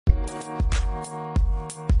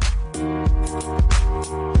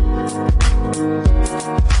Yo,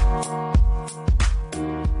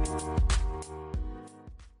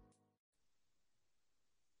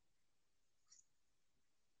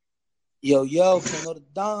 Kano the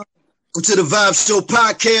Don. Welcome to the Vibe Show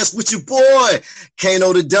podcast with your boy,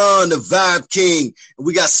 Kano the Don, the Vibe King. And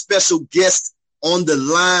we got special guests on the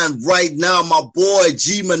line right now. My boy,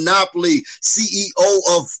 G Monopoly, CEO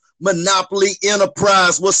of Monopoly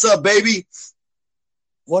Enterprise. What's up, baby?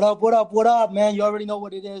 What up, man? You already know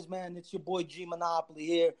what it is, man. It's your boy, G Monopoly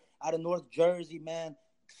here out of North Jersey, man.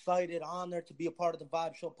 Excited, honored to be a part of the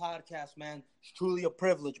Vibe Show podcast, man. It's truly a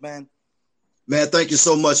privilege, man. Man, thank you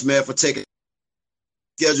so much, man, for taking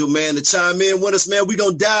schedule, man, to chime in with us, man. We're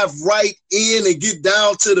going to dive right in and get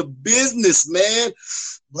down to the business, man.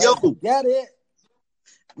 Let's get it.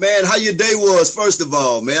 Man, how your day was, first of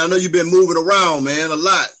all, man? I know you've been moving around, man, a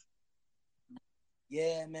lot.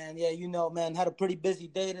 Yeah, man. Yeah, man, had a pretty busy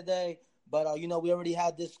day today. But, we already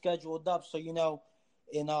had this scheduled up. So, in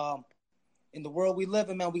the world we live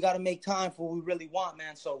in, man, we got to make time for what we really want,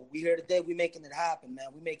 man. So we here today. We making it happen, man.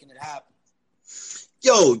 We making it happen.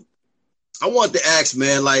 Yo, I want to ask,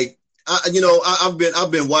 man, like, I've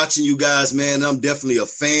been watching you guys, man. I'm definitely a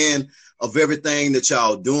fan of everything that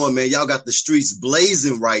y'all doing, man. Y'all got the streets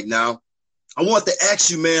blazing right now. I want to ask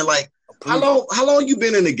you, man, like, how long you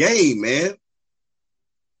been in the game, man?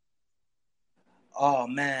 Oh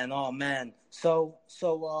man. So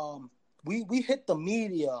we hit the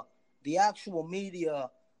media, the actual media.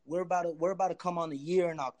 We're about to come on a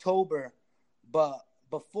year in October, but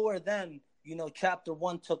before then, Chapter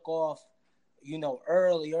 1 took off,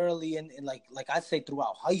 early and like I say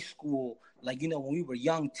throughout high school, when we were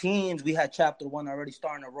young teens, we had Chapter 1 already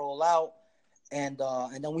starting to roll out, and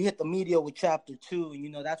then we hit the media with Chapter 2,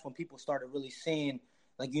 and that's when people started really seeing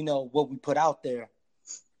what we put out there.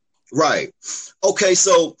 Right. Okay.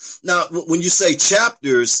 So now, when you say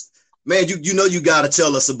chapters, man, you got to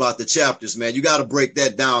tell us about the chapters, man. You got to break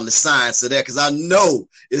that down, the science of that, because I know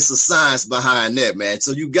it's a science behind that, man.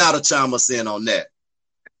 So you got to chime us in on that.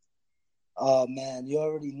 Oh man, you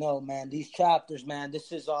already know, man. These chapters, man.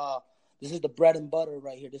 This is the bread and butter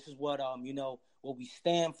right here. This is what what we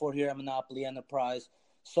stand for here at Monopoly Enterprise.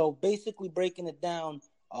 So basically, breaking it down,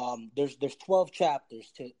 there's 12 chapters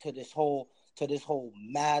to this whole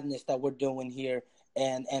madness that we're doing here,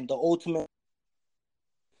 and the ultimate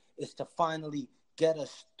is to finally get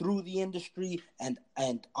us through the industry and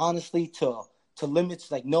honestly to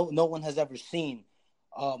limits like no one has ever seen.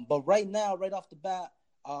 But right now, right off the bat,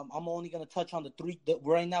 I'm only going to touch on the three.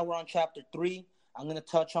 Right now, we're on Chapter 3. I'm going to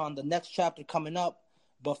touch on the next chapter coming up.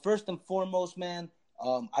 But first and foremost, man,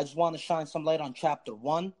 I just want to shine some light on Chapter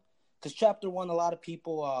 1, because Chapter 1, a lot of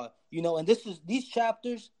people, and these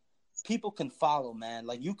chapters, people can follow, man.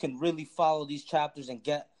 Like, you can really follow these chapters and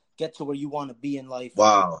get to where you want to be in life.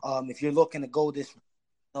 Wow. If you're looking to go this,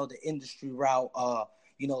 the industry route,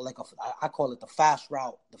 I call it the fast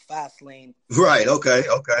route, the fast lane. Right. Okay.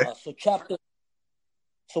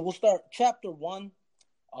 So we'll start Chapter 1.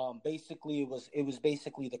 Basically, it was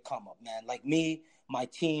basically the come up, man. Like me, my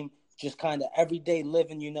team, just kind of everyday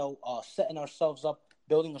living, setting ourselves up,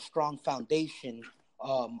 building a strong foundation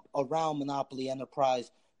around Monopoly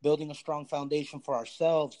Enterprise, building a strong foundation for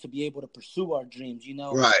ourselves to be able to pursue our dreams.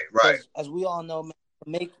 Right. As we all know,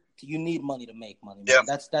 man, you need money to make money, man.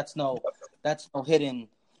 Yeah. That's no hidden.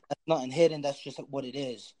 That's nothing hidden. That's just what it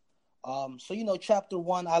is. So, Chapter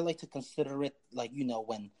 1, I like to consider it like,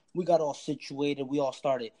 when we got all situated, we all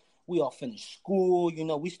finished school,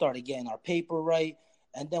 we started getting our paper right.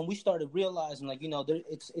 And then we started realizing,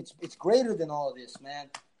 it's greater than all of this, man.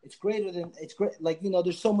 It's great.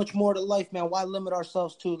 There's so much more to life, man. Why limit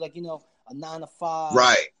ourselves to, a 9 to 5,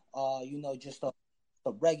 right? Just a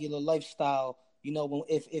regular lifestyle,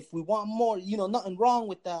 if we want more, nothing wrong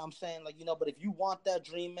with that. I'm saying, but if you want that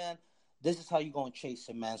dream, man, this is how you're going to chase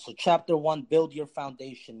it, man. So Chapter 1, build your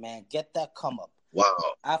foundation, man. Get that come up. Wow.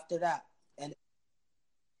 After that,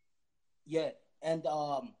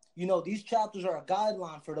 these chapters are a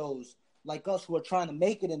guideline for those like us who are trying to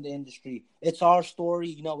make it in the industry. It's our story,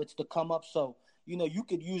 it's the come up. So, you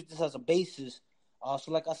could use this as a basis.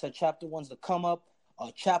 So like I said, Chapter 1's the come up.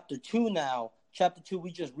 Chapter 2 now. Chapter 2,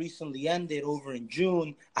 we just recently ended over in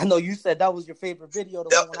June. I know you said that was your favorite video.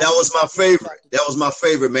 That was my favorite. That was my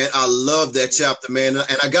favorite, man. I love that chapter, man.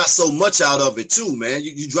 And I got so much out of it too, man.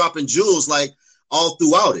 You dropping jewels like all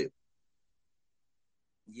throughout it.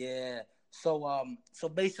 Yeah. So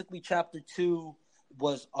basically Chapter 2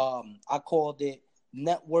 was, I called it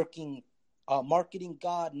networking, marketing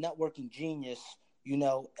God, networking genius,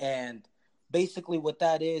 and basically what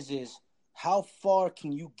that is how far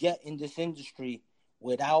can you get in this industry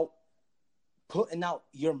without putting out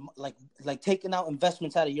your like taking out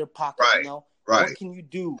investments out of your pocket. Right. You know, Right. what can you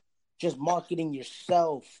do? Just marketing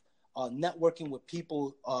yourself, networking with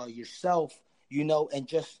people yourself. You know, and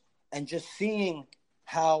just seeing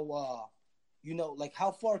how you know, like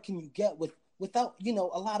how far can you get without, you know,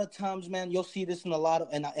 a lot of times, man, you'll see this in a lot of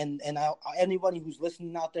anybody who's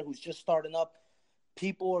listening out there who's just starting up,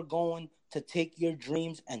 people are going to take your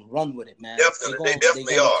dreams and run with it, man. Definitely, they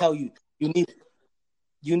definitely are. Tell you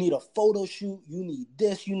you need a photo shoot, you need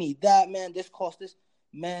this, you need that, man. This costs this,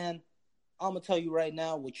 man. I'm gonna tell you right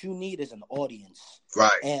now, what you need is an audience,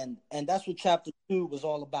 right? And that's what Chapter 2 was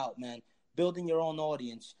all about, man. Building your own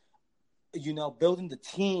audience, you know, building the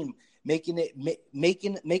team, making a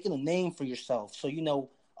name for yourself. So, you know,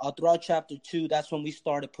 throughout Chapter 2, that's when we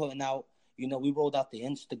started putting out. You know, we rolled out the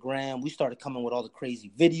Instagram. We started coming with all the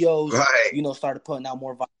crazy videos. Right. You know, started putting out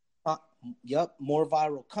more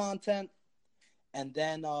viral content. And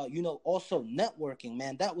then, you know, also networking,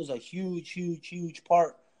 man. That was a huge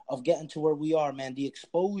part of getting to where we are, man. The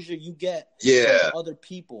exposure you get from other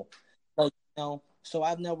people. Like, you know, so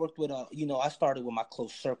I've networked with, you know, I started with my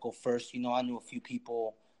close circle first. You know, I knew a few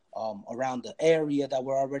people around the area that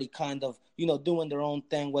were already kind of, you know, doing their own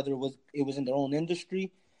thing, whether it was in their own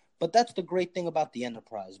industry. But that's the great thing about the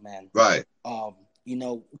enterprise, man. Right. You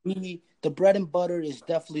know, the bread and butter is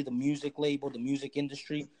definitely the music label, the music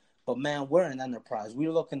industry. But man, we're an enterprise.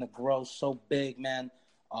 We're looking to grow so big, man.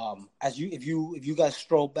 If you guys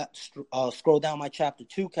scroll down my Chapter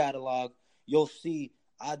 2 catalog, you'll see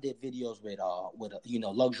I did videos with you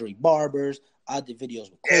know, luxury barbers. I did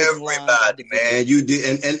videos with everybody, man. You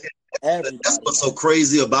did, and that's what's so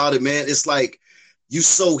crazy about it, man. It's like you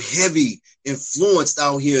so heavy influenced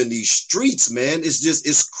out here in these streets, man.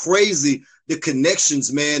 It's crazy, the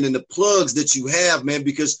connections, man, and the plugs that you have, man,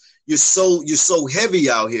 because you're so heavy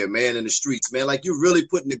out here, man, in the streets, man. Like, you're really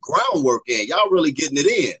putting the groundwork in. Y'all really getting it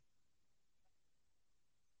in.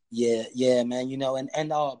 Yeah, man. You know, and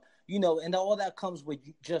you know, and all that comes with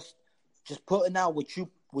just putting out what you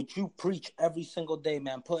preach every single day,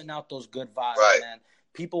 man. Putting out those good vibes, right, man.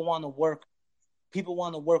 People want to work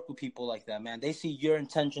with people like that, man. They see your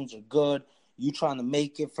intentions are good. You trying to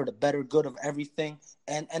make it for the better good of everything,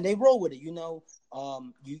 and they roll with it. You know,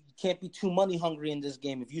 you can't be too money hungry in this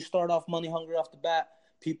game. If you start off money hungry off the bat,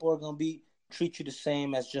 people are gonna treat you the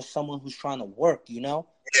same as just someone who's trying to work. You know,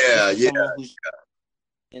 someone who's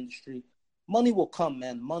industry. Money will come,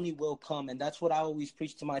 man. Money will come, and that's what I always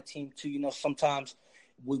preach to my team too. You know, sometimes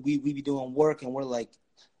we be doing work, and we're like,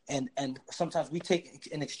 and sometimes we take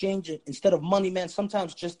an exchange instead of money, man.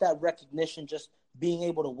 Sometimes just that recognition, just being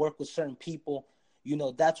able to work with certain people, you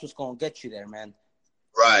know, that's what's gonna get you there, man.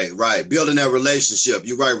 Right. Building that relationship.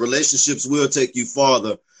 You're right. Relationships will take you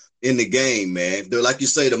farther in the game, man. They're, like you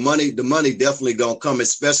say, the money definitely gonna come,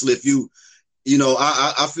 especially if you know,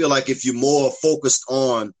 I feel like if you're more focused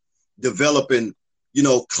on developing, you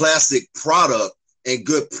know, classic product and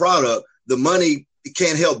good product, the money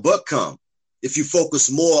can't help but come if you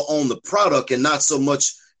focus more on the product and not so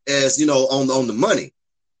much as, you know, on the money.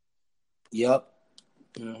 Yep.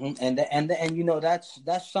 Mm-hmm. And you know, that's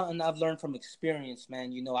something I've learned from experience,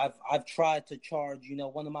 man. You know, I've tried to charge. You know,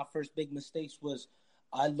 one of my first big mistakes was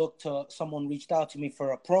I looked to someone reached out to me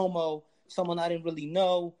for a promo, someone I didn't really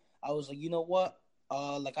know. I was like, you know what?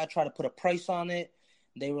 Like, I try to put a price on it.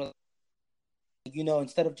 They were, you know,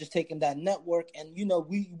 instead of just taking that network, and you know,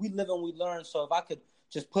 we live and we learn. So if I could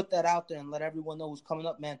just put that out there and let everyone know who's coming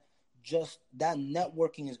up, man, just that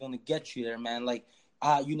networking is going to get you there, man. Like,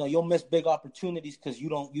 you know, you'll miss big opportunities because you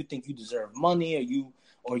think you deserve money,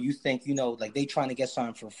 or you think, you know, like they trying to get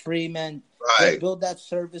something for free, man. Right. Just build that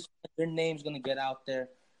service. Their name's going to get out there.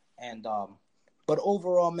 And, but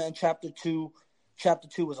overall, man, Chapter 2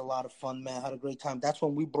 was a lot of fun, man. I had a great time. That's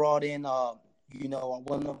when we brought in, you know,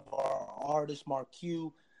 one of our artists, Mark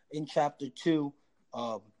Q, in Chapter 2.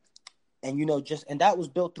 And, you know, and that was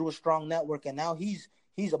built through a strong network. And now he's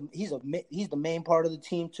the main part of the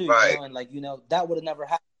team too. Right. You know? And like, you know, that would have never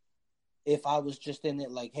happened if I was just in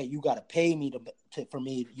it like, hey, you got to pay me for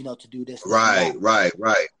me, you know, to do this. Right.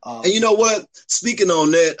 And you know what? Speaking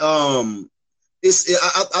on that,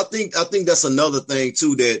 I think that's another thing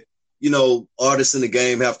too that, you know, artists in the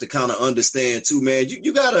game have to kind of understand too, man.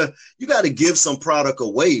 You gotta give some product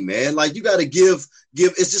away, man. Like, you gotta give.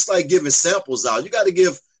 It's just like giving samples out. You gotta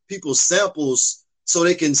give people samples so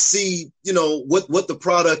they can see, you know, what the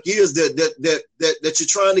product is that you're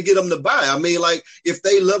trying to get them to buy. I mean, like, if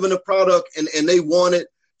they loving the product and they want it,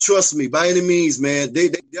 trust me, by any means, man, they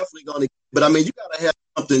definitely gonna. But I mean, you gotta have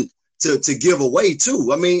something to give away too.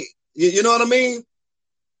 I mean, you know what I mean?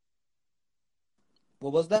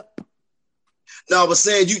 What was that? No, I was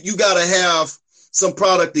saying you gotta have some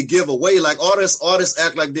product to give away. Like artists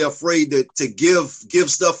act like they're afraid to give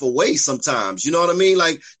stuff away sometimes. You know what I mean?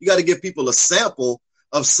 Like you got to give people a sample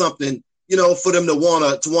of something, you know, for them to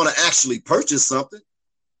wanna actually purchase something.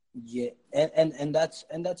 Yeah, and that's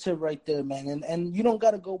it right there, man. And you don't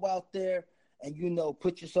got to go out there and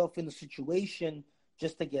put yourself in a situation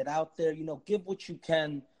just to get out there. Give what you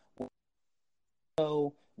can.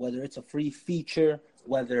 Whether it's a free feature,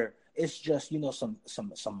 whether it's just some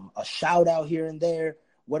a shout out here and there,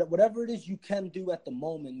 whatever it is you can do at the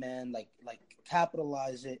moment, man. Like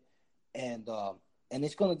capitalize it, and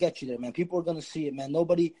it's gonna get you there, man. People are gonna see it, man.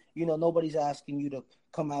 Nobody's asking you to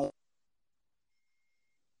come out.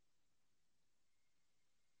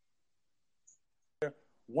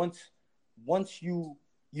 Once you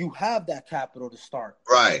have that capital to start.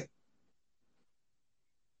 Right.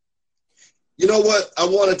 You know what? I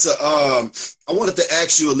wanted to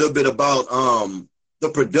ask you a little bit about the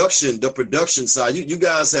production side. You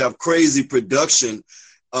guys have crazy production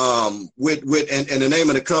with and the name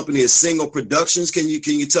of the company is Single Productions. Can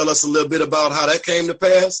you tell us a little bit about how that came to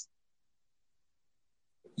pass?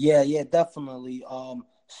 Yeah, definitely.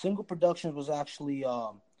 Single Productions was actually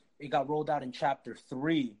it got rolled out in chapter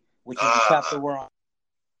 3, which is the chapter we're on.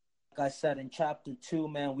 Like I said, in chapter 2,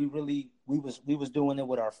 man, we was doing it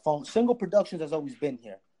with our phone. Single Productions has always been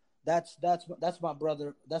here. That's my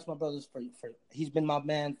brother. That's my brother's for he's been my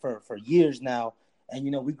man for years now. And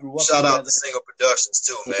we grew up Shout together. out to Single Productions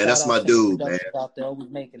too, man. That's my dude, man. Out there, always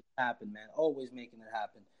making it happen, man. Always making it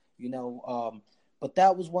happen. But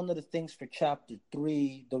that was one of the things for chapter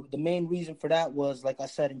 3. The main reason for that was, like I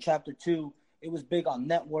said, in chapter 2, it was big on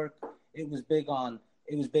network. It was big on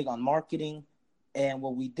marketing. And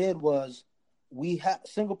what we did was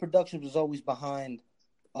Single Productions was always behind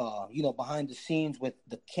the scenes with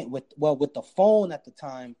the phone at the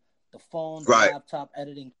time, the phone, the laptop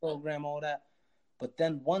editing program, all that. But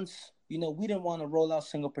then once, we didn't want to roll out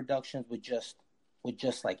Single Productions with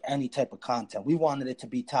just like any type of content. We wanted it to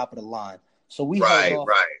be top of the line. So we held off,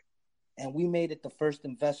 and we made it the first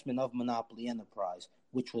investment of Monopoly Enterprise,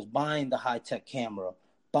 which was buying the high-tech camera,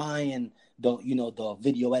 buying the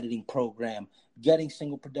video editing program, getting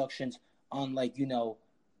Single Productions on a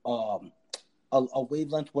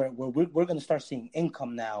wavelength where we're going to start seeing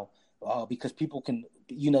income now, because people can,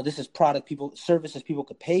 this is services people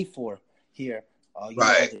could pay for here.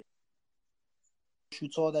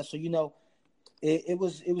 Shoots, all that. So it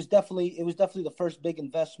was definitely the first big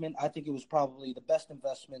investment. I think it was probably the best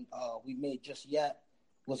investment we made just yet,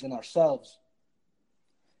 was in ourselves.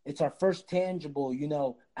 It's our first tangible,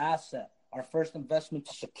 asset, our first investment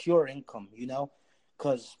to secure income,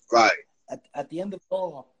 because at the end of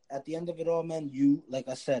it all, man, like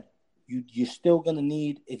I said, you're still gonna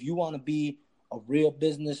need, if you want to be a real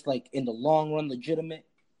business, like in the long run, legitimate,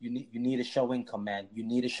 you need to show income, man. You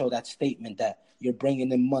need to show that statement that you're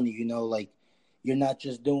bringing in money, like you're not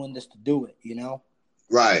just doing this to do it,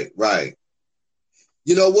 Right.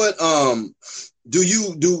 You know what? Do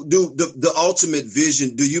you do the ultimate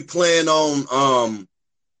vision? Do you plan on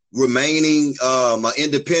remaining an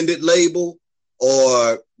independent label,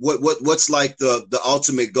 or what's like the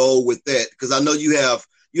ultimate goal with that? Because I know you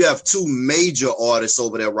have two major artists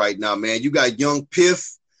over there right now, man. You got Young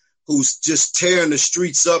Piff, who's just tearing the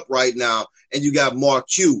streets up right now, and you got Mark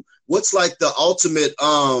Q. What's like the ultimate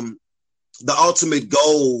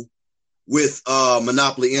goal with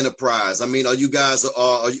Monopoly Enterprise? I mean, are you guys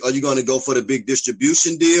are you going to go for the big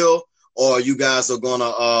distribution deal, or you guys are going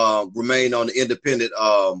to remain on the independent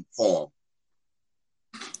form?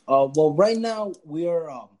 Well, right now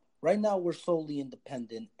we're solely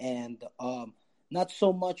independent, and not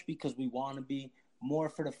so much because we want to be, more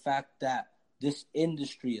for the fact that this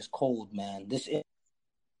industry is cold, man.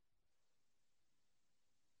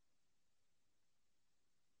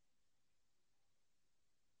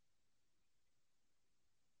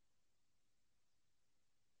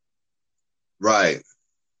 Right.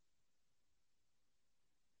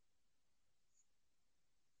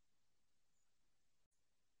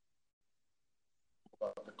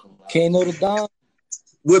 Kano the Don.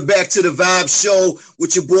 We're back to the Vibe Show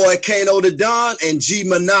with your boy Kano the Don and G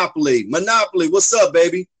Monopoly. Monopoly, what's up,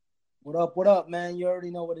 baby? What up, man? You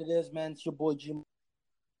already know what it is, man. It's your boy G.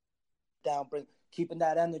 Keeping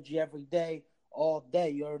that energy every day, all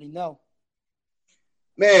day. You already know.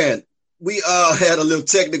 Man, we had a little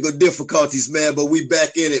technical difficulties, man, but we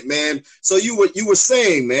back in it, man. So you were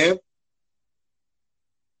saying, man.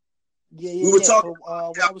 Yeah. We were talking about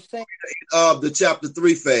what I was saying. The chapter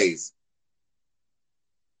 3 phase.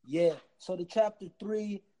 Yeah. So the chapter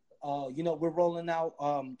 3, we're rolling out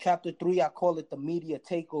chapter 3. I call it the media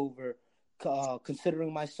takeover,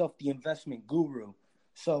 considering myself the investment guru.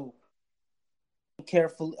 So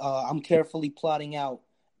I'm carefully plotting out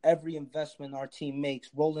every investment our team makes,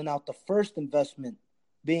 rolling out the first investment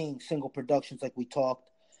being Single Productions, like we talked.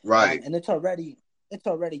 Right. And it's already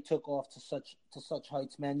took off to such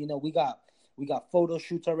heights, man. You know, we got photo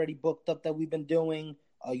shoots already booked up that we've been doing.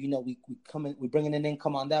 You know, we're bringing in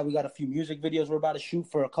income on that. We got a few music videos we're about to shoot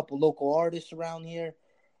for a couple local artists around here.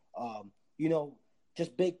 You know,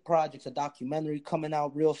 just big projects, a documentary coming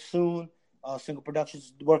out real soon. Single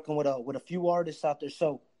Productions working with a few artists out there.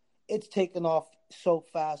 So it's taken off so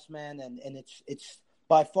fast, man, and it's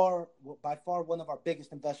by far one of our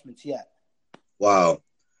biggest investments yet. Wow.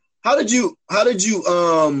 How did you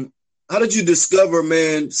discover,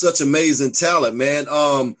 man, such amazing talent, man?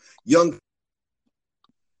 Young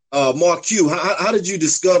Mark Q, how did you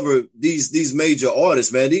discover these major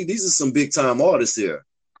artists, man? These are some big time artists here.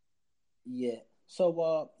 Yeah.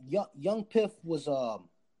 So Young Piff was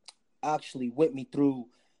actually with me through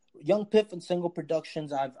Young Piff and Single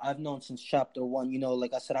Productions. I've known since chapter 1. You know,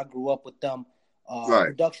 like I said, I grew up with them. Right.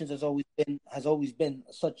 Productions has always been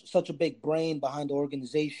such a big brain behind the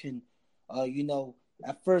organization. You know,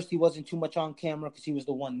 at first he wasn't too much on camera because he was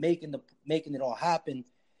the one making it all happen.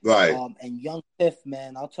 Right. And Young Piff,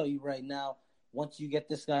 man, I'll tell you right now, once you get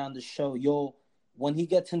this guy on the show, when he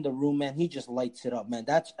gets in the room, man, he just lights it up, man.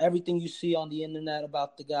 That's everything you see on the internet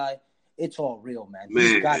about the guy. It's all real, man.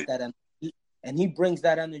 He's got that energy, and he brings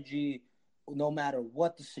that energy no matter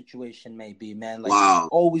what the situation may be, man. Like, wow.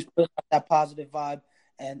 Always put out that positive vibe,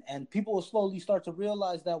 and people will slowly start to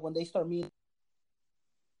realize that when they start meeting,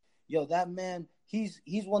 that man, he's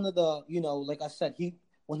one of the, you know, like I said,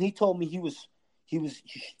 when he told me he was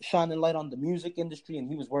shining light on the music industry and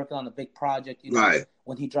he was working on a big project, you know, right.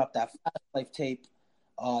 When he dropped that Fast Life tape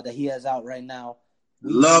that he has out right now.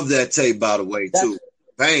 Love that tape, by the way, too.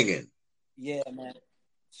 Banging. Yeah, man.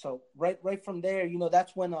 So right from there, you know,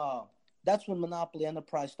 that's when Monopoly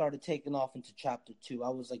Enterprise started taking off into chapter 2. I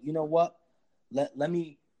was like, you know what? Let's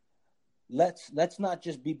not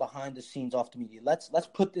just be behind the scenes off the media. Let's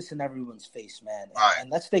put this in everyone's face, man. Right. And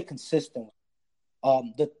let's stay consistent.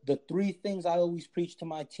 The 3 things I always preach to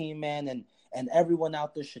my team, man, and everyone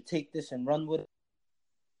out there should take this and run with it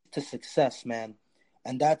to success, man.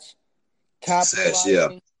 And that's capitalizing. Success, yeah.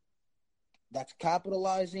 That's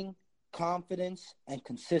capitalizing, confidence, and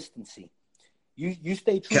consistency. You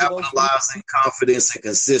stay true capitalizing, confidence, and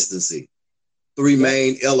consistency. 3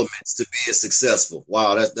 main elements to being successful.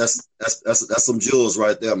 Wow, that's some jewels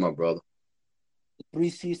right there, my brother. 3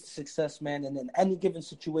 C's to success, man. And in any given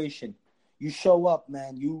situation, you show up,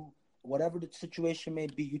 man. Whatever the situation may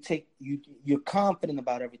be, you're confident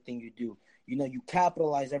about everything you do. You know, you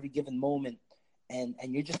capitalize every given moment, and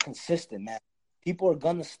you're just consistent, man. People are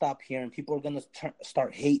gonna stop hearing. People are gonna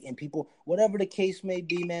start hating. People, whatever the case may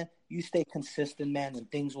be, man. You stay consistent, man, and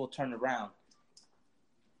things will turn around.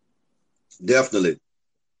 Definitely,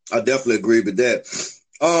 I definitely agree with that.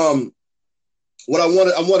 What I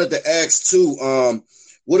wanted to ask too.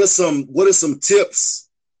 What are some tips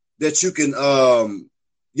that you can,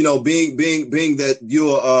 you know, being that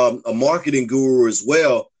you're a marketing guru as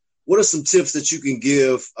well? What are some tips that you can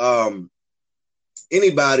give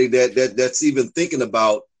anybody that's even thinking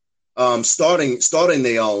about starting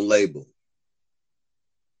their own label?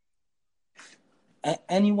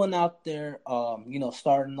 Anyone out there, you know,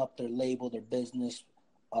 starting up their label, their business,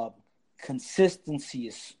 consistency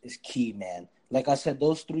is key, man. Like I said,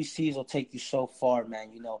 those 3 C's will take you so far,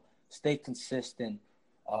 man. You know, stay consistent,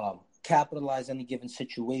 capitalize any given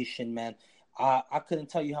situation, man. I couldn't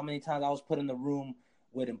tell you how many times I was put in the room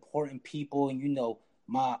with important people, and you know,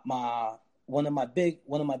 one of my big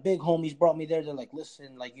homies brought me there. They're like,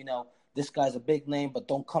 listen, like, you know, this guy's a big name, but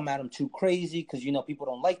don't come at him too crazy because, you know, people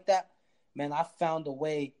don't like that. Man, I found a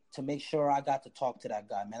way to make sure I got to talk to that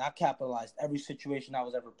guy, man. I capitalized every situation I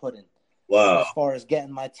was ever put in. Wow. As far as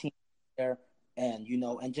getting my team there, and, you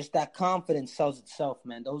know, and just that confidence sells itself,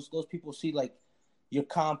 man. Those people see, like, you're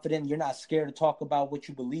confident. You're not scared to talk about what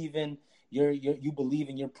you believe in. You believe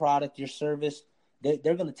in your product, your service.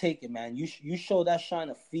 They're gonna take it, man. You show that shine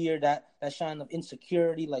of fear, that shine of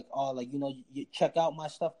insecurity, like, oh, like, you know, you check out my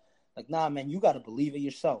stuff. Like, nah, man, you got to believe it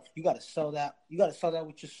yourself. You got to sell that. You got to sell that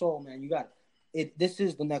with your soul, man. You got it. This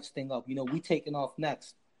is the next thing up. You know, we taking off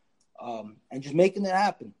next, and just making it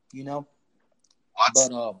happen. You know,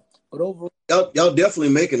 but overall, y'all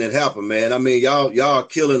definitely making it happen, man. I mean, y'all are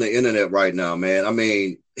killing the internet right now, man. I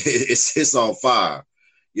mean, it's on fire.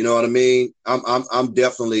 You know what I mean? I'm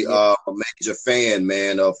definitely a major fan,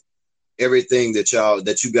 man, of everything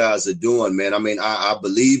that you guys are doing, man. I mean, I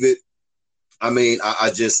believe it. I mean,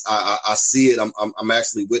 I see it. I'm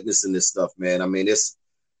actually witnessing this stuff, man. I mean, it's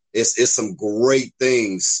some great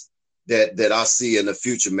things that I see in the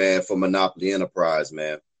future, man, for Monopoly Enterprise,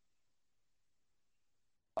 man.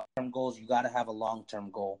 Term goals, you got to have a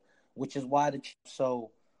long-term goal, which is why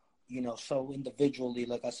so individually,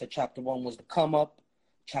 like I said, chapter 1 was the come up,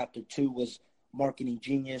 chapter 2 was marketing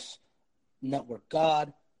genius, network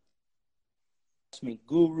god, investment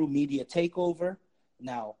guru, media takeover.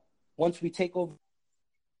 Now, once we take over,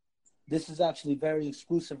 this is actually very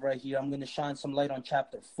exclusive right here. I'm going to shine some light on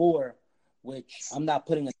chapter 4, which I'm not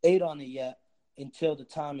putting a date on it yet until the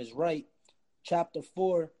time is right. Chapter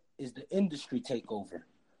 4 is the industry takeover.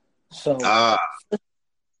 So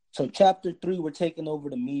chapter 3, we're taking over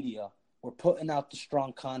the media. We're putting out the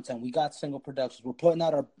strong content. We got single productions. We're putting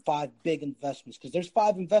out our 5 big investments because there's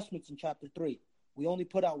 5 investments in chapter 3. We only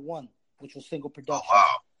put out 1, which was single productions. Oh,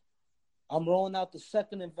 wow. I'm rolling out the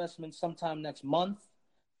second investment sometime next month.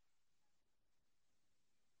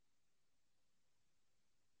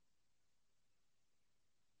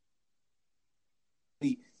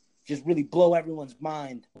 Just really blow everyone's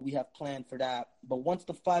mind. We have planned for that. But once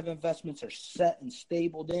the 5 investments are set and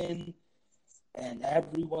stabled in and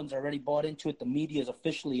everyone's already bought into it, the media is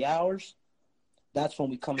officially ours, that's when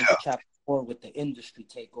we come into chapter 4 with the industry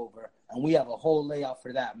takeover. And we have a whole layout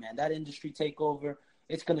for that, man. That industry takeover,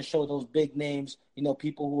 it's going to show those big names,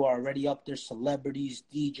 people who are already up there, celebrities,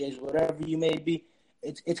 DJs, whatever you may be.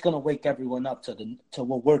 It's going to wake everyone up to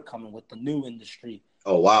what we're coming with, the new industry.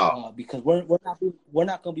 Oh, wow. Because we're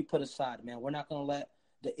not going to be put aside, man. We're not going to let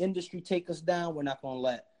the industry take us down. We're not going to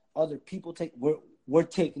let other people we're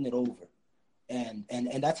taking it over. And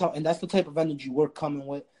that's the type of energy we're coming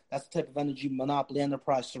with. That's the type of energy Monopoly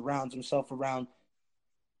Enterprise surrounds himself around.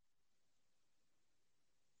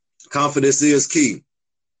 Confidence is key.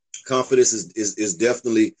 Confidence is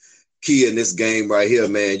definitely key in this game right here,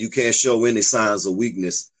 man. You can't show any signs of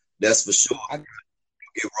weakness. That's for sure. You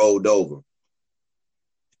get rolled over.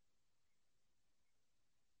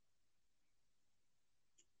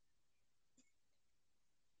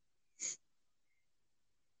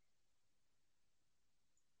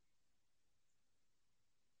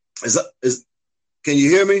 Can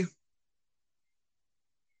you hear me?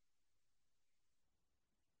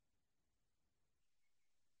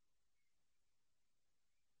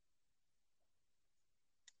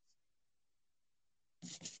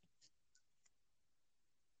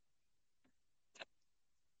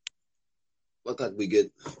 Look like we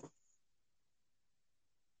get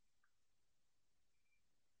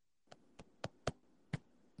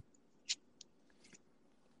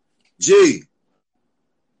G.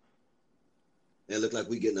 It look like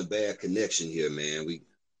we getting a bad connection here, man. We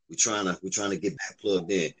trying to get back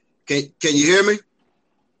plugged in. Can you hear me?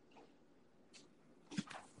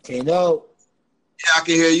 Okay, no. Yeah, I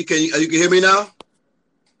can hear you. You can hear me now?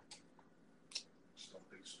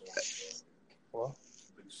 What?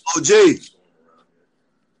 Oh, G.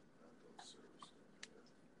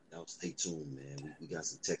 Now stay tuned, man. We got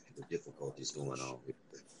some technical difficulties going on here.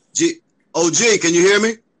 G, can you hear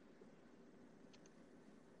me?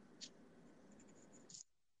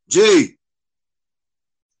 G.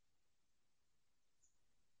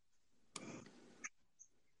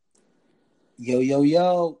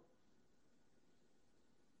 Yo.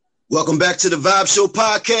 Welcome back to the Vibe Show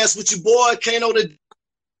podcast with your boy, Kano the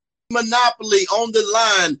Monopoly on the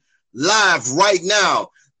line live right now.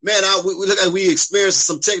 Man, we look like we experienced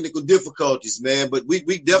some technical difficulties, man, but we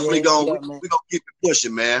definitely gonna keep it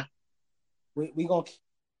pushing, man. We gonna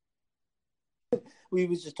we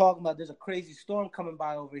was just talking about there's a crazy storm coming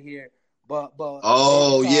by over here. But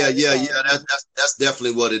oh yeah. That's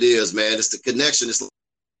definitely what it is, man. It's the connection. It's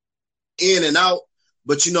in and out.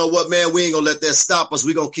 But you know what, man? We ain't gonna let that stop us.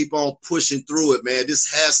 We're gonna keep on pushing through it, man. This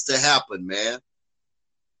has to happen, man.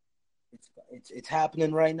 It's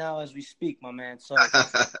happening right now as we speak, my man. So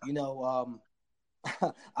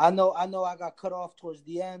I know I got cut off towards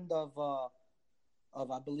the end of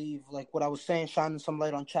I believe, like what I was saying, shining some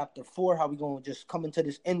light on chapter 4, how we gonna just come into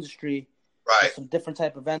this industry, right? With some different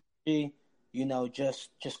type of energy,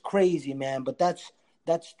 just crazy, man. But that's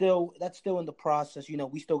still in the process.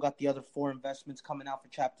 We still got the other 4 investments coming out for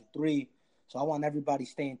chapter 3. So I want everybody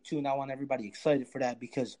staying tuned. I want everybody excited for that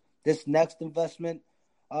because this next investment,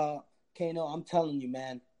 Kano, I'm telling you,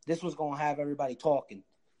 man, this was gonna have everybody talking.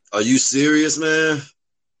 Are you serious, man?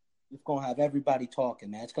 It's gonna have everybody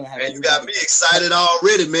talking, man. It's gonna have. Man, you got me excited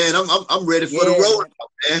already, man. I'm ready for the road,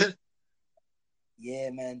 man. Yeah,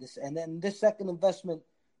 man. This second investment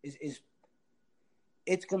is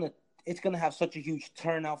it's gonna it's gonna have such a huge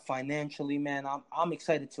turnout financially, man. I'm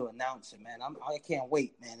excited to announce it, man. I can't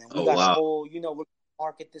wait, man. And we got a whole, we're gonna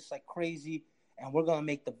market this like crazy, and we're gonna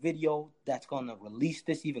make the video that's gonna release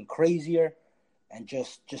this even crazier. And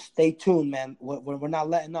just stay tuned, man. We're not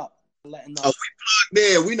letting up. We plugged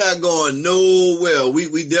in. We not going nowhere.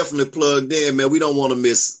 We definitely plugged in, man. We don't want to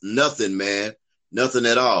miss nothing, man. Nothing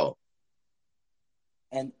at all.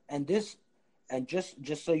 And this. And just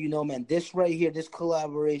so you know, man, this right here, this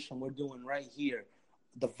collaboration we're doing right here,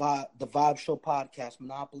 the Vibe Show podcast,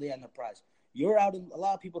 Monopoly Enterprise. You're out in, a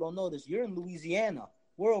lot of people don't know this. You're in Louisiana.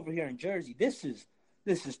 We're over here in Jersey. This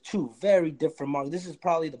is two very different markets. This is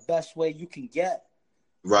probably the best way you can get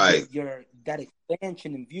that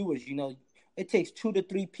expansion in viewers. You know, it takes 2 to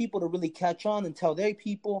 3 people to really catch on and tell their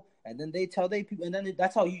people, and then they tell their people, and then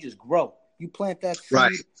that's how you just grow. You plant that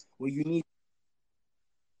seed where you need.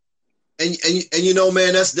 And you know,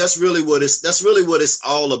 man, that's really what it's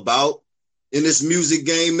all about in this music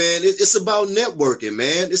game, man. It's about networking,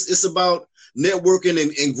 man. It's about networking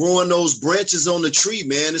and growing those branches on the tree,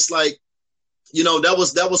 man. It's like, you know, that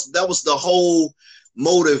was the whole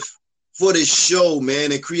motive for this show,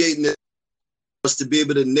 man, and creating it was to be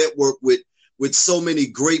able to network with so many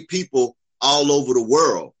great people all over the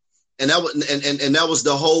world. And that was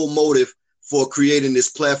the whole motive for creating this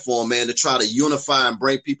platform, man, to try to unify and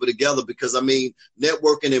bring people together. Because, I mean,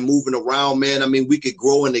 networking and moving around, man, I mean, we could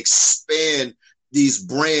grow and expand these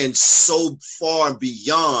brands so far and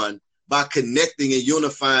beyond by connecting and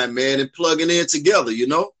unifying, man, and plugging in together, you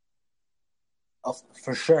know? Oh,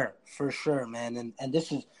 for sure, man. And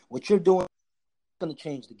this is what you're doing. It's going to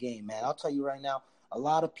change the game, man. I'll tell you right now, a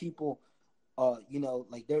lot of people, you know,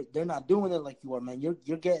 like they're not doing it like you are, man.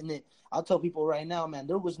 You're getting it. I'll tell people right now, man,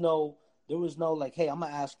 there was no like, hey, I'm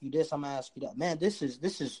gonna ask you this, I'm gonna ask you that. Man, this is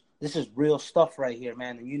real stuff right here,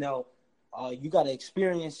 man. And you know, you gotta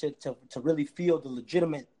experience it to really feel the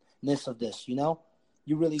legitimateness of this. You know,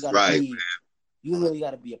 you really gotta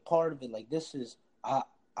be a part of it. Like this is,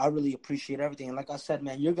 I really appreciate everything. And like I said,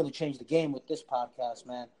 man, you're gonna change the game with this podcast,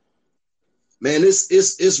 man. Man,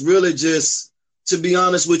 it's really just, to be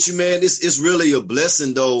honest with you, man, it's really a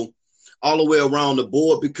blessing though, all the way around the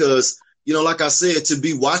board, because, you know, like I said, to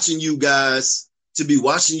be watching you guys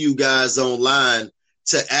online,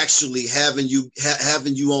 to actually having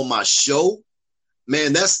you on my show,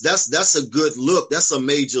 man, that's a good look. That's a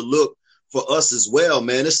major look for us as well,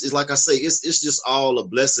 man. It's like I say, it's just all a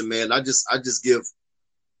blessing, man. I just give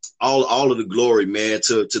all of the glory, man,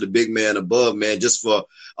 to the big man above, man, just for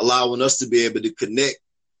allowing us to be able to connect,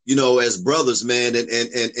 you know, as brothers, man,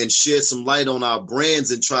 and shed some light on our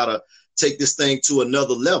brands and try to take this thing to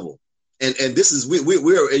another level. And this is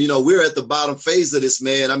we're you know, we're at the bottom phase of this,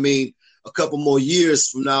 man. I mean, a couple more years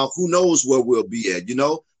from now, who knows where we'll be at, you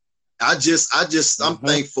know? I'm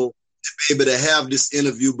thankful to be able to have this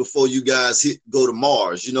interview before you guys go to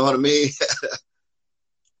Mars. You know what I mean?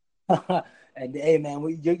 And hey,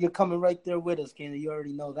 man, you're coming right there with us, Kenny. You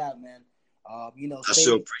already know that, man. You know, I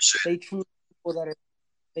sure appreciate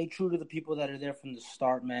stay true to the people that are there from the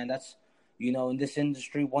start, man. That's, you know, in this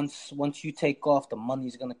industry, once you take off, the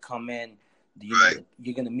money's gonna come in. You know,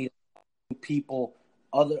 you're gonna meet people,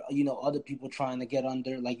 other people trying to get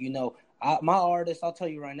under. Like, you know, my artists, I'll tell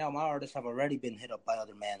you right now, my artists have already been hit up by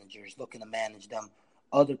other managers looking to manage them.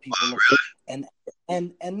 Other people, and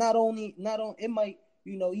not only it might,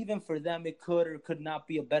 you know, even for them, it could or could not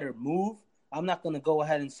be a better move. I'm not gonna go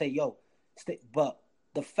ahead and say, yo, but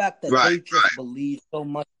the fact that they just believe so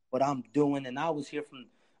much what I'm doing, and I was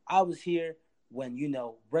here when, you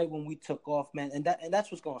know, right when we took off, man, and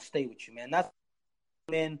that's what's gonna stay with you, man. That's,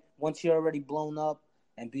 man, once you're already blown up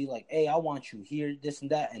and be like, hey, I want you here, this and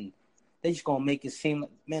that, and they just gonna make it seem like,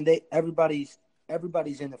 man, everybody's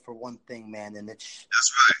in it for one thing, man, and it's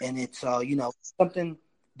you know, something.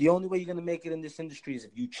 The only way you're gonna make it in this industry is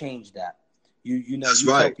if you change that. You know,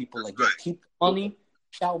 tell people like, yo, keep the money,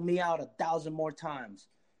 shout me out 1,000 more times,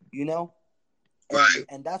 you know,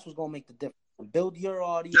 and that's what's gonna make the difference. Build your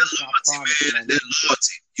audience. That loyalty, man. That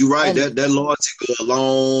loyalty. You're right. That loyalty goes a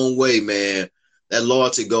long way, man. That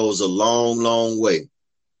loyalty goes a long, long way.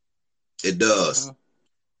 It does. Mm-hmm.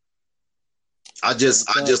 I just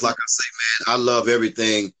like I say, man, I love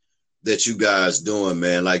everything that you guys doing,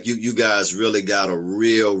 man. Like you guys really got a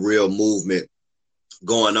real movement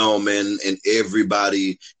going on, man, and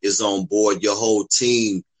everybody is on board. Your whole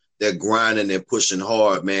team, they're grinding and pushing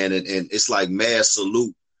hard, man, and it's like mad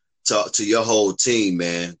salute to your whole team,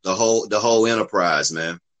 man. The whole enterprise,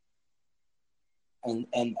 man. And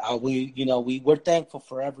we're thankful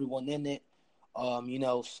for everyone in it. You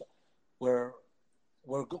know, we're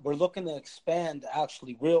looking to expand,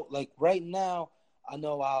 actually, real, like right now. I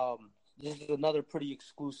know this is another pretty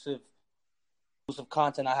exclusive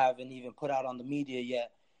content I haven't even put out on the media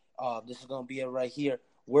yet. This is gonna be it right here.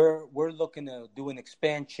 We're looking to do an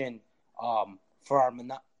expansion for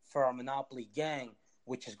our Monopoly gang,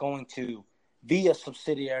 which is going to be a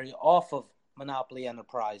subsidiary off of Monopoly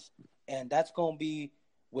Enterprise, and that's going to be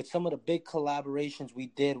with some of the big collaborations we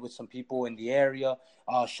did with some people in the area.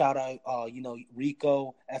 Shout out,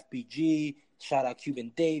 Rico, FBG. Shout out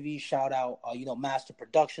Cuban Davy. Shout out, Master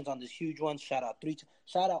Productions on this huge one. Shout out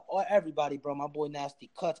Shout out everybody, bro. My boy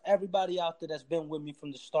Nasty Cuts. Everybody out there that's been with me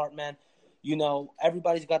from the start, man.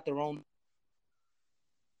 Everybody's got their own.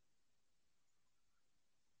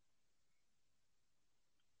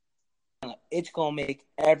 It's gonna make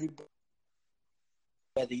everybody,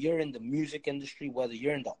 whether you're in the music industry, whether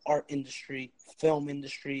you're in the art industry, film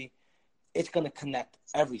industry, it's gonna connect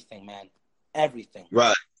everything, man. Everything.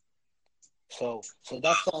 Right. So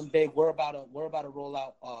that's something big. We're about to roll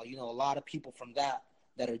out a lot of people from that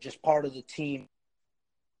are just part of the team,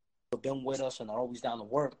 have been with us and are always down to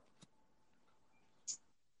work.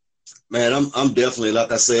 Man, I'm definitely,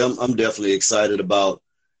 like I say, I'm definitely excited about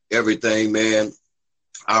everything, man.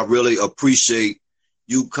 I really appreciate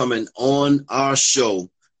you coming on our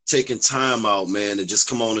show, taking time out, man, and just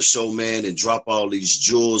come on the show, man, and drop all these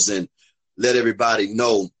jewels and let everybody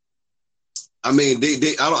know. I mean,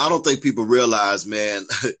 I don't think people realize, man,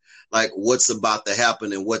 like what's about to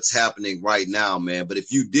happen and what's happening right now, man. But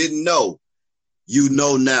if you didn't know, you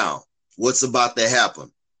know now what's about to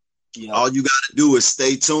happen. Yeah. All you got to do is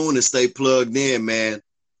stay tuned and stay plugged in, man,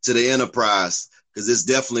 to the Enterprise, because it's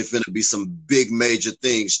definitely going to be some big major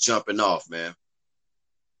things jumping off, man.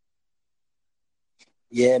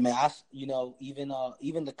 Yeah, man.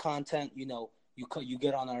 Even the content, you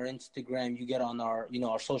get on our Instagram, you get on our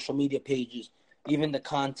our social media pages. Even the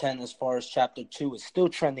content as far as chapter 2 is still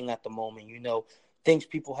trending at the moment. Things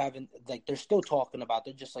people haven't, like, they're still talking about.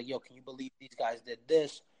 They're just like, yo, can you believe these guys did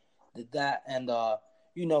this, did that? And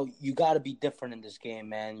you got to be different in this game,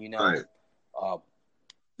 man. Right.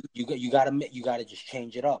 You got to just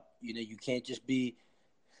change it up. You can't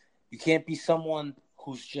be someone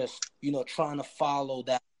who's just trying to follow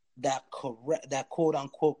that quote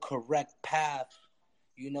unquote correct path.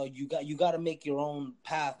 You got to make your own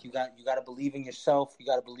path. You got to believe in yourself. You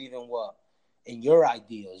got to believe in your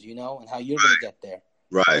ideas, and how you're going to get there.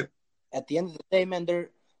 Right. At the end of the day, man,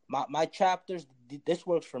 my chapters, this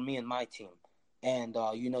works for me and my team. And,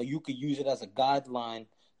 you could use it as a guideline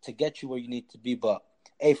to get you where you need to be. But,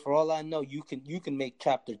 hey, for all I know, you can make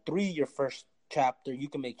chapter 3 your first chapter. You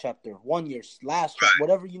can make chapter 1 your last chapter,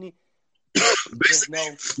 whatever you need. Basically,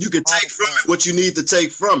 you can take from it what you need to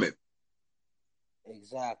take from it.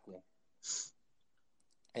 Exactly.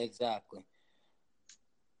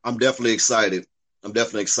 I'm definitely excited.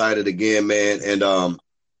 Again, man. And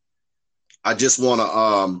I just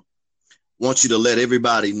want you to let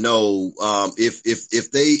everybody know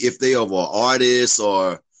if they are an artist,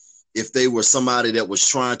 or if they were somebody that was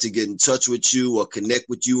trying to get in touch with you or connect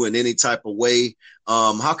with you in any type of way,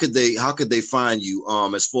 how could they find you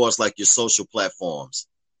as far as like your social platforms?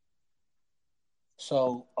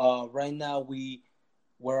 So right now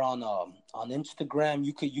we're on Instagram.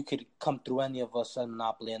 You could come through any of us at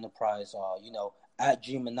Monopoly Enterprise. At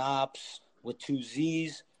GMonops with 2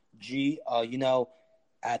 Z's.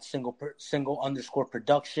 At single _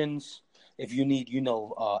 if you need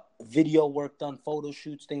video work done, photo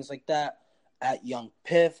shoots, things like that. At Young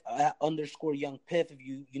Piff, at _ Young Piff, if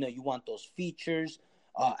you want those features.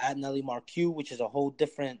 At Nelly Marque, which is a whole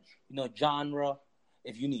different genre.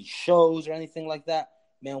 If you need shows or anything like that,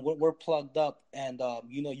 man, we're plugged up. And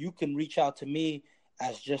you can reach out to me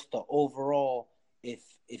as just the overall.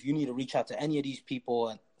 If you need to reach out to any of these people,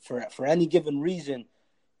 and for any given reason,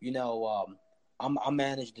 I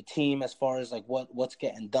manage the team as far as like what's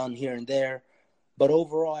getting done here and there. But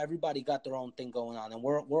overall, everybody got their own thing going on, and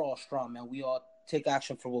we're all strong, man. We all take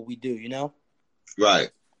action for what we do, Right.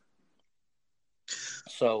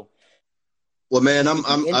 So, well, man,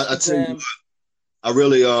 I tell you, I'm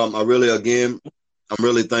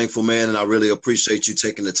really thankful, man, and I really appreciate you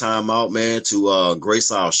taking the time out, man, to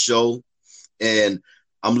grace our show. And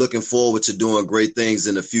I'm looking forward to doing great things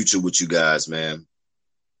in the future with you guys, man.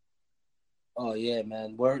 Oh yeah,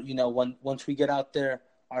 man. We're once we get out there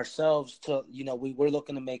ourselves, to we're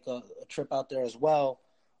looking to make a trip out there as well.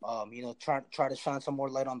 Try to shine some more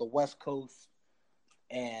light on the West Coast,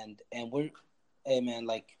 and we're, hey man,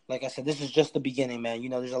 like I said, this is just the beginning, man.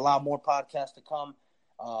 There's a lot more podcasts to come.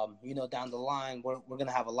 Down the line, we're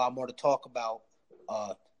gonna have a lot more to talk about.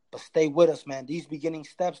 But stay with us, man. These beginning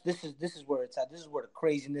steps, this is where it's at. This is where the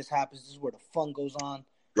craziness happens. This is where the fun goes on.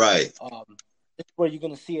 Right. is where you're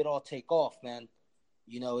gonna see it all take off, man.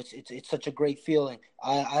 You know, it's such a great feeling.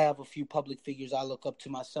 I have a few public figures I look up to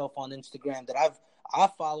myself on Instagram that I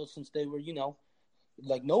followed since they were, you know,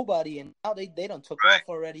 like nobody, and now they done took off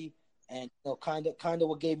already, and you know, kind of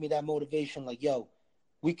what gave me that motivation, like, yo,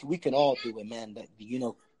 we can all do it, man. That, you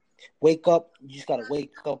know, wake up, you just gotta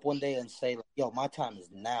wake up one day and say, like, yo, my time is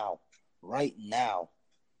now, right now.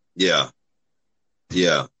 Yeah,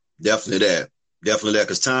 definitely that,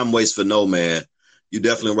 because time waits for no man. You're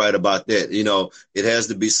definitely right about that. You know, it has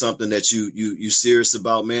to be something that you serious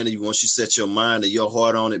about, man. And once you set your mind and your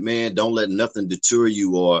heart on it, man, don't let nothing deter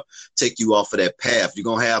you or take you off of that path. You're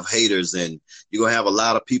gonna have haters, and you're gonna have a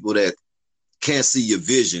lot of people that can't see your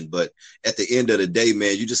vision. But at the end of the day,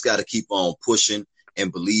 man, you just got to keep on pushing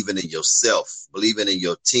and believing in yourself, believing in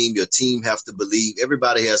your team. Your team have to believe.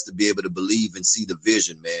 Everybody has to be able to believe and see the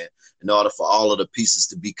vision, man, in order for all of the pieces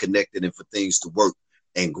to be connected and for things to work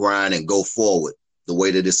and grind and go forward the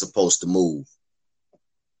way that it's supposed to move.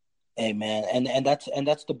 Hey, man, and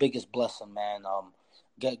that's the biggest blessing, man.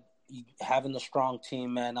 Having a strong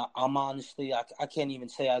team, man. I'm honestly, I can't even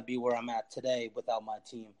say I'd be where I'm at today without my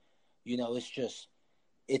team. You know, it's just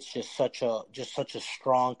such a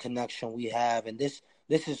strong connection we have, and this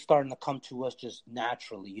is starting to come to us just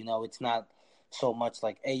naturally. You know, it's not so much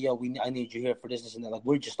like, hey, yo, I need you here for this and that. Like,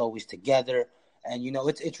 we're just always together, and you know,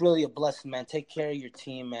 it's really a blessing, man. Take care of your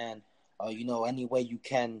team, man. You know, any way you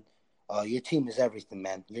can. Your team is everything,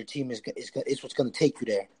 man. Your team is what's going to take you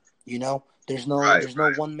there. You know, there's no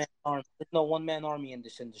one man army. There's no one man army in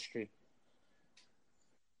this industry.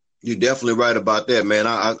 You're definitely right about that, man.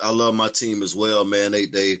 I love my team as well, man.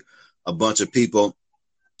 They a bunch of people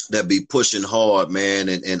that be pushing hard, man.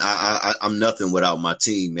 And I'm nothing without my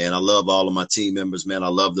team, man. I love all of my team members, man. I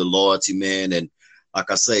love the loyalty, man. And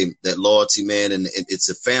like I say, that loyalty, man, and it's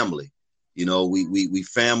a family. You know, we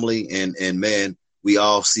family, and man, we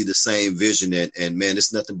all see the same vision, and man,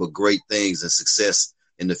 it's nothing but great things and success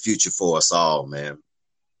in the future for us all, man.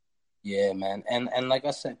 Yeah, man. And like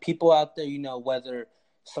I said, people out there, you know, whether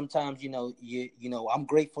sometimes, you know, I'm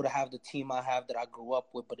grateful to have the team I have that I grew up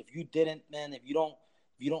with, but if you didn't, man, if you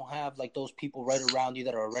don't have like those people right around you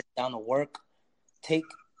that are already down to work, take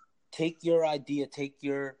your idea, take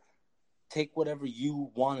whatever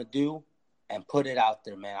you want to do and put it out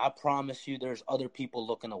there, man. I promise you there's other people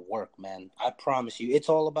looking to work, man. I promise you. It's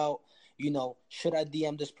all about, you know, should I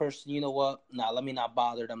DM this person? You know what? Nah, let me not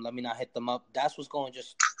bother them. Let me not hit them up. That's what's going to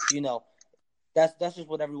just, you know, that's just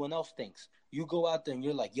what everyone else thinks. You go out there and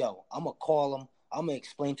you're like, yo, I'm going to call them. I'm going to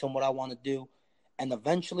explain to them what I want to do. And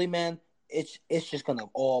eventually, man, it's just going to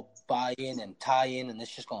all buy in and tie in, and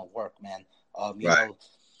it's just going to work, man. You know,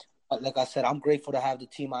 like I said, I'm grateful to have the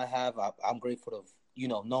team I have. I'm grateful to, you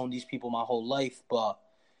know, known these people my whole life. But,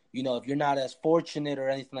 you know, if you're not as fortunate or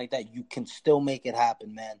anything like that, you can still make it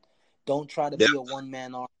happen, man. Don't try to be a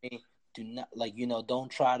one-man army. Do not, like, you know, don't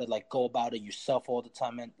try to, like, go about it yourself all the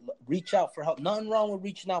time, man. Reach out for help. Nothing wrong with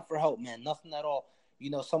reaching out for help, man. Nothing at all. You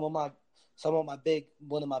know,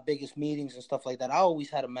 one of my biggest meetings and stuff like that, I always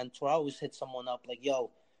had a mentor. I always hit someone up like,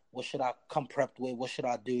 yo, what should I come prepped with? What should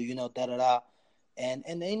I do? You know, da-da-da. And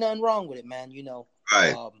ain't nothing wrong with it, man. You know,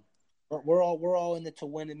 we're all in it to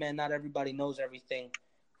win it, man. Not everybody knows everything.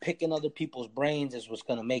 Picking other people's brains is what's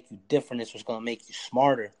going to make you different. It's what's going to make you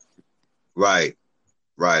smarter. Right.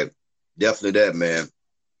 Definitely that, man.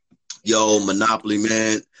 Yo, Monopoly,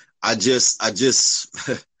 man. I just,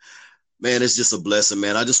 man, it's just a blessing,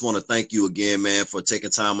 man. I just want to thank you again, man, for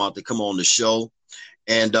taking time out to come on the show.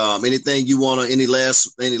 And any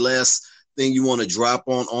last thing you want to drop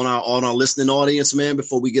on our listening audience, man,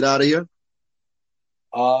 before we get out of here?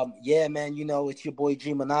 Yeah, man, you know, it's your boy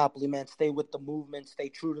G Monopoly, man. Stay with the movement, stay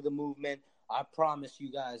true to the movement. I promise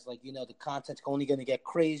you guys, like, you know, the content's only going to get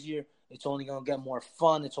crazier. It's only going to get more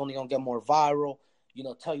fun. It's only going to get more viral. You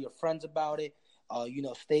know, tell your friends about it. You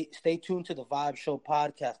know, stay tuned to the Vibe Show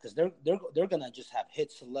podcast, because they're going to just have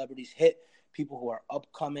hit celebrities, hit people who are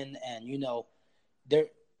upcoming, and, you know, they're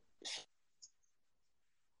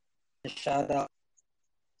shout out.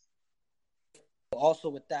 Also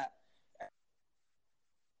with that,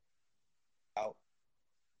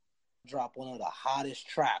 drop one of the hottest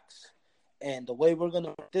tracks, and the way we're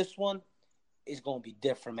gonna this one is gonna be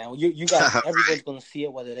different, man. You guys, everyone's gonna see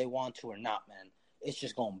it whether they want to or not, man. It's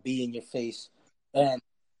just gonna be in your face,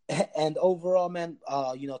 and overall, man,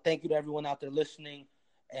 you know, thank you to everyone out there listening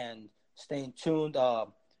and staying tuned.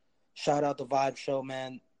 Shout out the Vibe Show,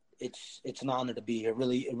 man. It's an honor to be here.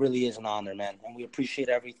 It really is an honor, man, and we appreciate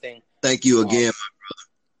everything. Thank you again, my brother.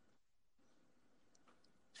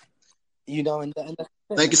 You know,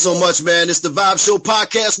 thank you so much, man. It's the Vibe Show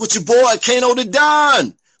podcast with your boy Kano the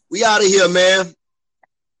Don. We out of here, man.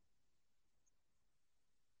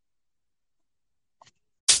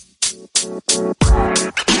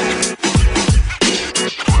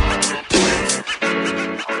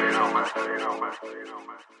 You know,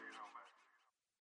 man.